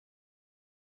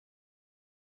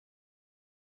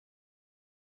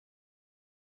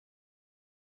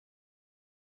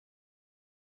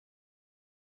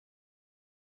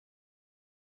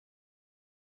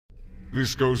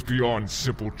This goes beyond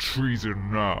simple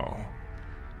treason now.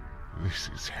 This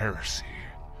is heresy.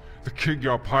 The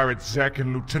Kigyar pirate Zek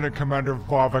and Lieutenant Commander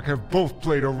Varvok have both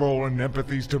played a role in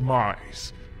Empathy's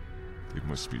demise. They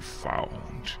must be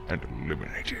found and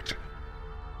eliminated.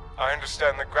 I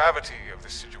understand the gravity of the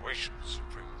situation,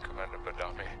 Supreme Commander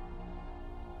Vadamee.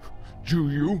 Do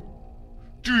you?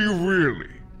 Do you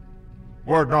really?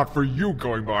 Were it not for you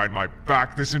going behind my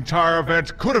back, this entire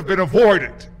event could have been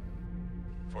avoided!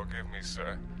 Forgive me,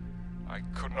 sir. I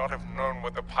could not have known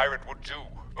what the pirate would do,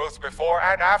 both before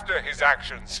and after his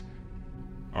actions.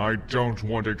 I don't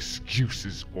want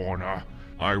excuses, Orna.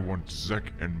 I want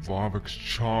Zek and Varvok's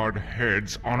charred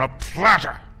heads on a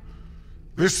platter!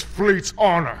 This fleet's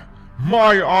honor,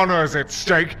 my honor is at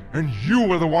stake, and you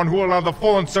were the one who allowed the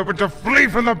Fallen Serpent to flee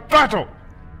from the battle!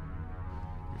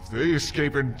 If they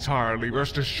escape entirely,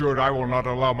 rest assured I will not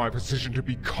allow my position to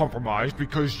be compromised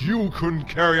because you couldn't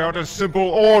carry out a simple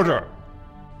order!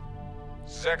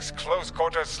 Zek's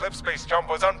close-quarter slipspace jump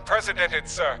was unprecedented,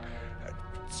 sir.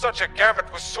 Such a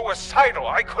gambit was suicidal.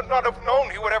 I could not have known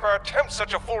he would ever attempt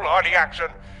such a foolhardy action.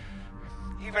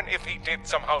 Even if he did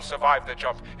somehow survive the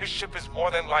jump, his ship is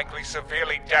more than likely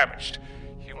severely damaged.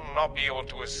 He will not be able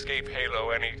to escape Halo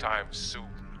anytime soon.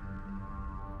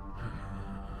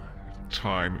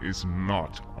 Time is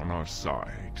not on our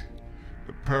side.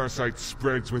 The parasite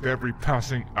spreads with every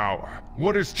passing hour.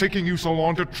 What is taking you so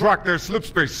long to track their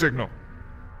slipspace signal?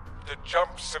 The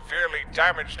jump severely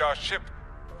damaged our ship.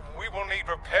 We will need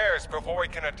repairs before we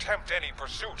can attempt any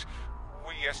pursuit.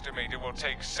 We estimate it will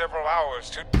take several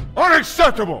hours to—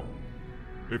 Unacceptable!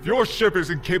 If your ship is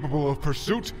incapable of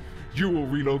pursuit, you will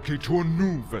relocate to a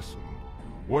new vessel.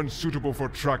 One suitable for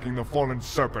tracking the Fallen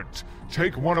Serpent.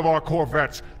 Take one of our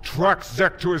corvettes, track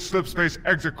Zek to his slipspace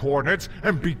exit coordinates,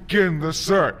 and begin the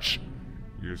search.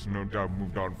 He has no doubt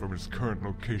moved on from his current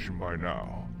location by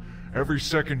now. Every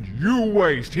second you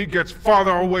waste, he gets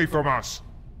farther away from us.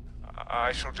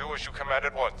 I shall do as you command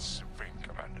at once, Supreme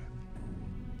Commander.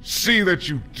 See that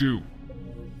you do.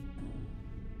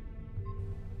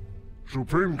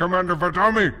 Supreme Commander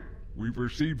Vadamee, we've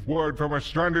received word from a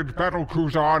stranded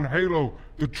battlecruiser on Halo,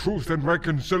 the Truth and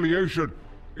Reconciliation.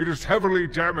 It is heavily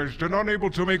damaged and unable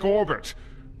to make orbit.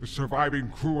 The surviving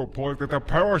crew report that the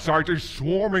parasite is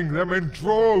swarming them in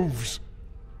droves.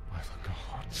 By the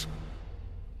gods.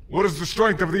 What is the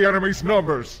strength of the enemy's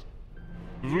numbers?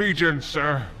 Legion,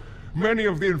 sir. Many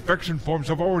of the infection forms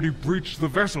have already breached the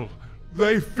vessel.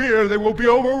 They fear they will be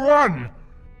overrun!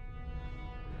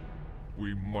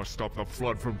 We must stop the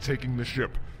flood from taking the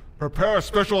ship. Prepare a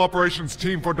special operations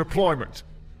team for deployment.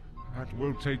 That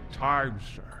will take time,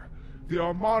 sir. The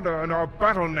Armada and our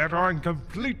battle net are in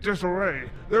complete disarray.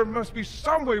 There must be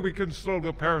some way we can slow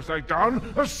the parasite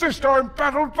down, assist our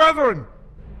embattled brethren!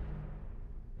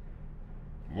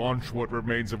 Launch what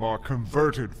remains of our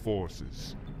converted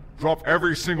forces. Drop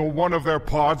every single one of their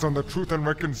pods on the Truth and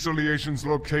Reconciliation's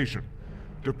location.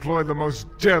 Deploy the most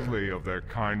deadly of their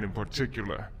kind in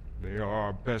particular. They are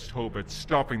our best hope at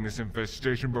stopping this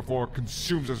infestation before it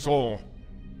consumes us all.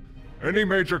 Any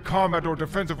major combat or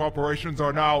defensive operations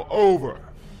are now over.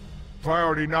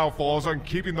 Priority now falls on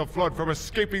keeping the flood from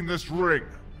escaping this ring.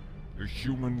 The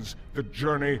humans, the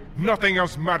journey, nothing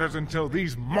else matters until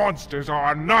these monsters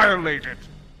are annihilated.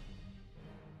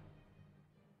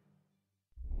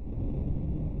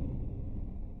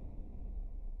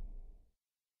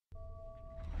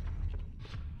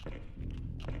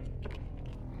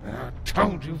 I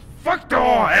told you, fuck the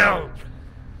all hell!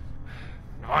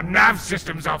 Our nav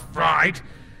systems are fried,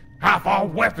 half our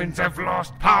weapons have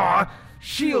lost power,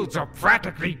 shields are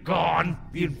practically gone,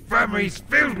 the infirmary's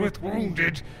filled with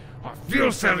wounded, our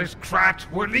fuel cell is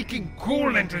cracked, we're leaking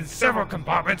coolant in several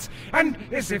compartments, and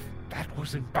as if that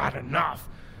wasn't bad enough,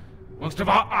 most of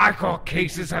our Ichor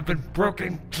cases have been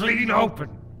broken clean open.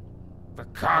 The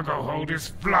cargo hold is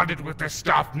flooded with this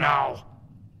stuff now.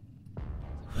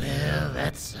 Well,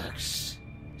 that sucks.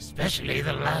 Especially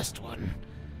the last one.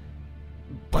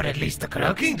 But at least the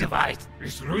cloaking device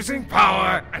is losing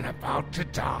power and about to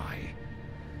die.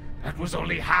 That was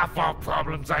only half our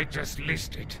problems I just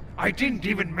listed. I didn't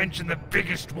even mention the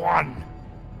biggest one.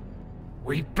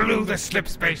 We blew the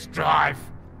slipspace drive.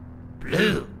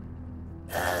 Blew?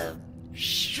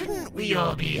 Shouldn't we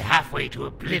all be halfway to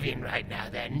oblivion right now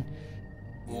then?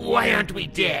 Why aren't we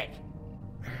dead?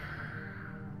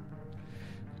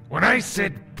 When I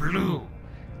said blew,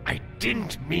 I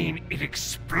didn't mean it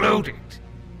exploded.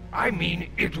 I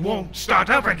mean it won't start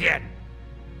up again.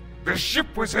 The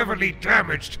ship was heavily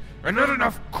damaged, and not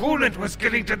enough coolant was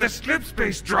getting to the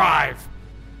slipspace drive.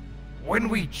 When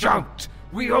we jumped,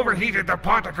 we overheated the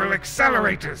particle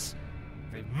accelerators.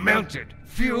 They melted,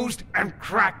 fused, and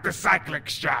cracked the cyclic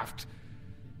shaft.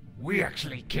 We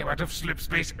actually came out of slip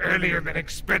space earlier than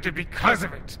expected because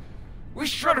of it. We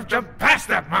should have jumped past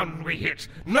that mountain we hit,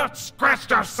 not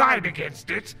scratched our side against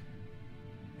it.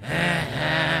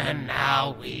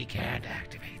 Now we can't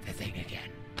activate the thing again.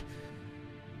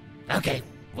 Okay,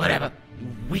 whatever.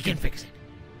 We can fix it.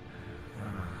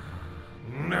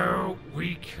 No,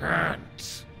 we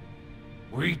can't.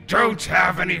 We don't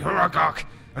have any Huragok,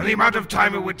 and the amount of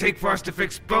time it would take for us to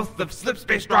fix both the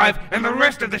slipspace drive and the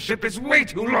rest of the ship is way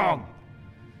too long.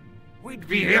 We'd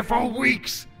be here for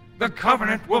weeks. The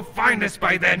Covenant will find us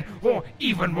by then, or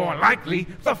even more likely,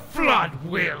 the Flood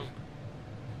will.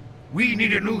 We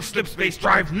need a new slipspace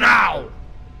drive now!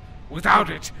 Without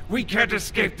it, we can't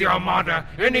escape the Armada,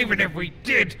 and even if we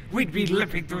did, we'd be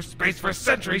limping through space for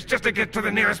centuries just to get to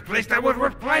the nearest place that would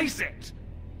replace it!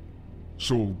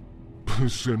 So,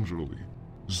 essentially,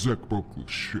 Zek broke the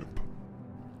ship.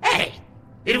 Hey!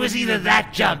 It was either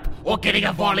that jump, or getting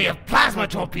a volley of plasma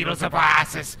torpedoes up our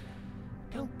asses!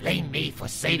 Don't blame me for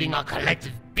saving our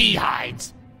collective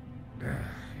behinds!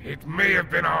 It may have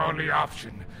been our only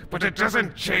option, but it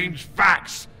doesn't change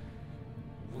facts!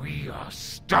 We are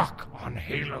stuck on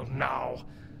Halo now.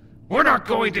 We're not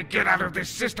going to get out of this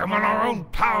system on our own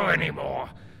power anymore.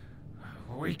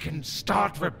 We can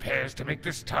start repairs to make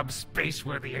this tub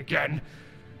space-worthy again,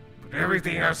 but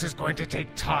everything else is going to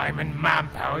take time and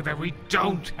manpower that we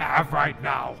don't have right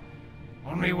now.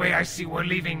 Only way I see we're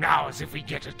leaving now is if we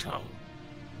get a tow.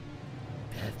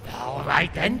 All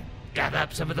right then. Gather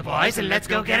up some of the boys and let's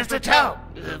go get us a tow.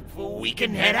 We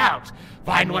can head out,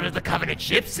 find one of the Covenant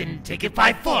ships and take it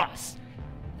by force.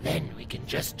 Then we can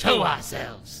just tow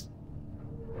ourselves.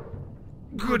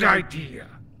 Good idea.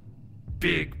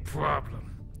 Big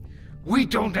problem. We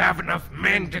don't have enough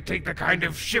men to take the kind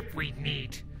of ship we'd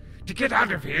need. To get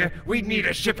out of here, we'd need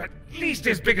a ship at least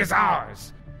as big as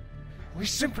ours. We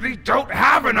simply don't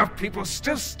have enough people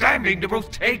still standing to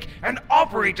both take and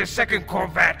operate a second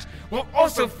Corvette, while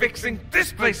also fixing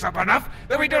this place up enough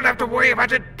that we don't have to worry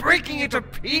about it breaking into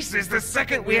pieces the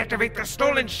second we activate the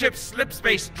stolen ship's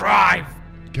slipspace drive.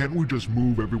 Can't we just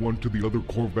move everyone to the other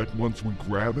Corvette once we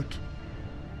grab it?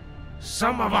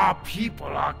 Some of our people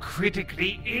are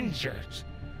critically injured.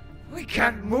 We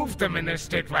can't move them in this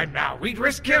state right now. We'd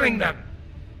risk killing them.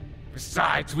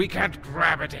 Besides, we can't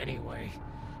grab it anyway.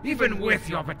 Even with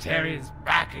your Batarians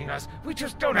backing us, we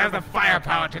just don't have the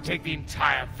firepower to take the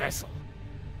entire vessel.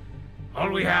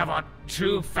 All we have are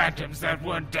 2 Phantoms that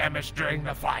weren't damaged during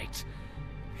the fight.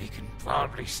 We can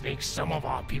probably sneak some of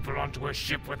our people onto a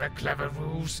ship with a clever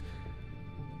ruse.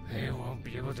 They won't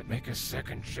be able to make a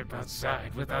second ship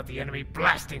outside without the enemy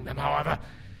blasting them, however.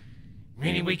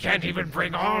 Meaning we can't even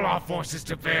bring all our forces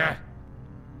to bear.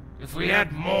 If we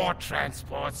had more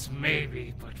transports,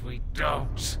 maybe, but we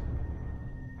don't.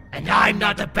 And I'm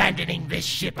not abandoning this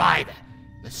ship either.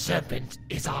 The Serpent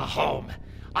is our home.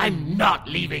 I'm not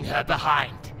leaving her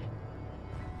behind.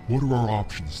 What are our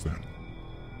options then?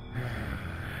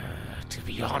 To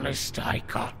be honest, I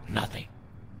got nothing.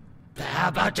 How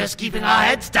about just keeping our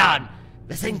heads down?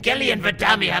 The Thel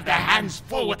Vadamee have their hands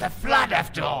full with the Flood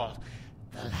after all.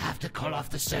 They'll have to call off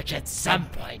the search at some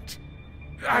point.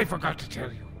 I forgot to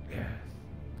tell you.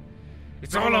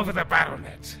 It's all over the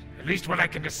BattleNet. At least what I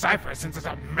can decipher, since it's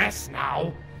a mess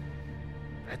now.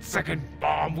 That second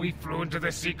bomb we flew into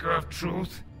the Seeker of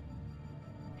Truth.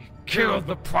 It killed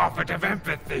the Prophet of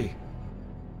Empathy.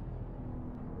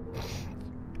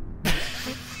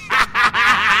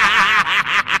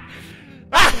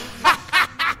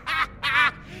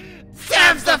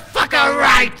 Serves the fucker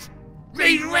right!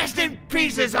 May he rest in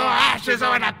pieces or ashes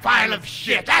or in a pile of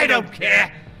shit, I don't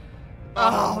care!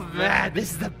 Oh man,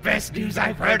 this is the best news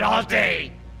I've heard all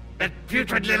day! That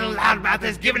putrid little loudmouth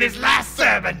has given his last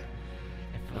sermon!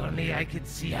 If only I could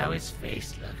see how his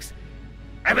face looks.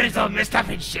 I mean, it's all messed up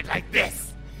and shit like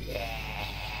this.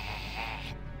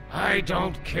 I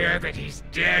don't care that he's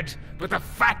dead, but the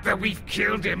fact that we've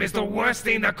killed him is the worst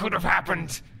thing that could have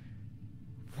happened.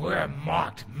 We're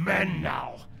marked men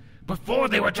now. Before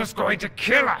they were just going to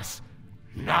kill us.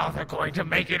 Now they're going to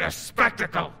make it a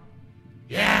spectacle.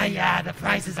 Yeah, the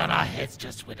prices on our heads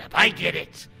just went up. I get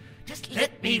it. Just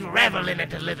let me revel in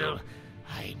it a little.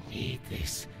 I need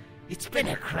this. It's been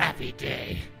a crappy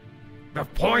day. The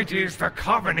point is the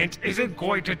Covenant isn't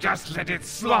going to just let it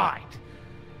slide.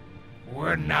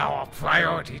 We're now a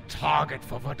priority target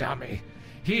for Vadamee.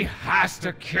 He has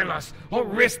to kill us or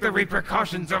risk the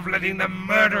repercussions of letting the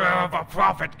murderer of a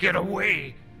prophet get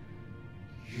away.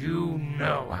 You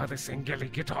know how the Sengeli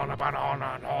get on about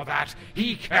Orna and all that.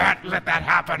 He can't let that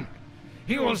happen.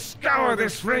 He will scour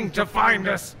this ring to find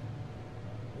us.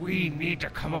 We need to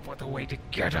come up with a way to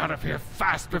get out of here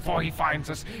fast before he finds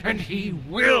us, and he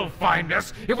will find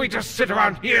us if we just sit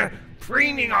around here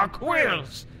preening our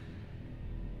quills.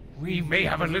 We may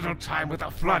have a little time with the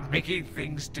flood making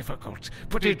things difficult,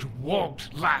 but it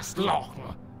won't last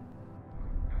long.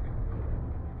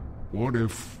 What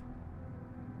if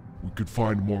we could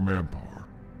find more manpower?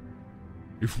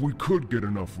 If we could get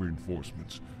enough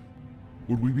reinforcements,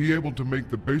 would we be able to make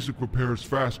the basic repairs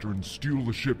faster and steal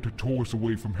the ship to tow us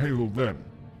away from Halo then?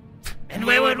 And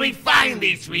where would we find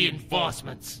these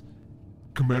reinforcements?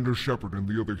 Commander Shepard and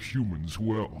the other humans,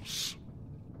 who else?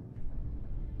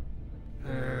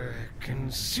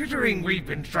 Considering we've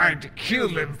been trying to kill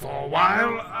them for a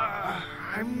while,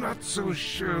 I'm not so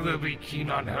sure they'll be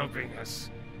keen on helping us.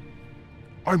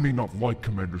 I may not like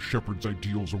Commander Shepard's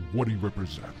ideals or what he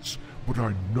represents, but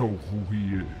I know who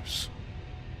he is.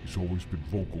 He's always been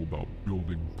vocal about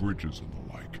building bridges and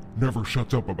the like. Never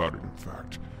shuts up about it, in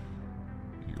fact.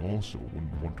 He also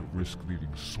wouldn't want to risk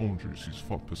leaving soldiers he's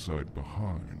fought beside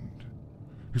behind.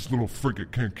 His little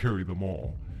frigate can't carry them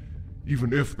all,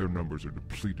 even if their numbers are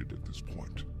depleted at this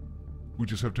point. We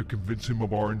just have to convince him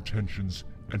of our intentions,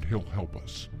 and he'll help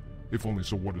us. If only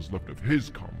so what is left of his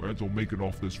comrades will make it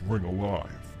off this ring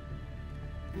alive.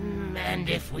 And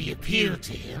if we appeal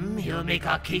to him, he'll make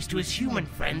our case to his human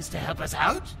friends to help us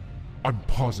out? I'm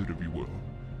positive he will.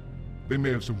 They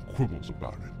may have some quibbles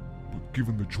about it, but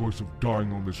given the choice of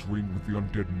dying on this ring with the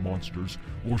undead monsters,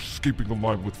 or escaping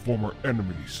alive with former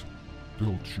enemies,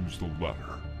 they'll choose the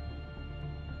latter.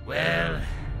 Well,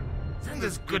 sounds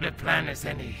as good a plan as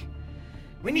any.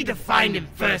 We need to find him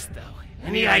first, though.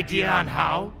 Any idea on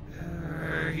how?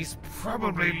 He's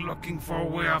probably looking for a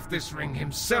way off this ring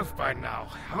himself by now.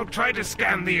 I'll try to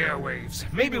scan the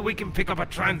airwaves. Maybe we can pick up a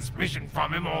transmission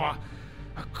from him or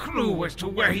a clue as to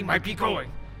where he might be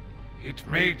going. It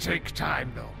may take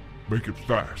time, though. Make it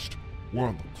fast. We're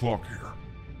on the clock here.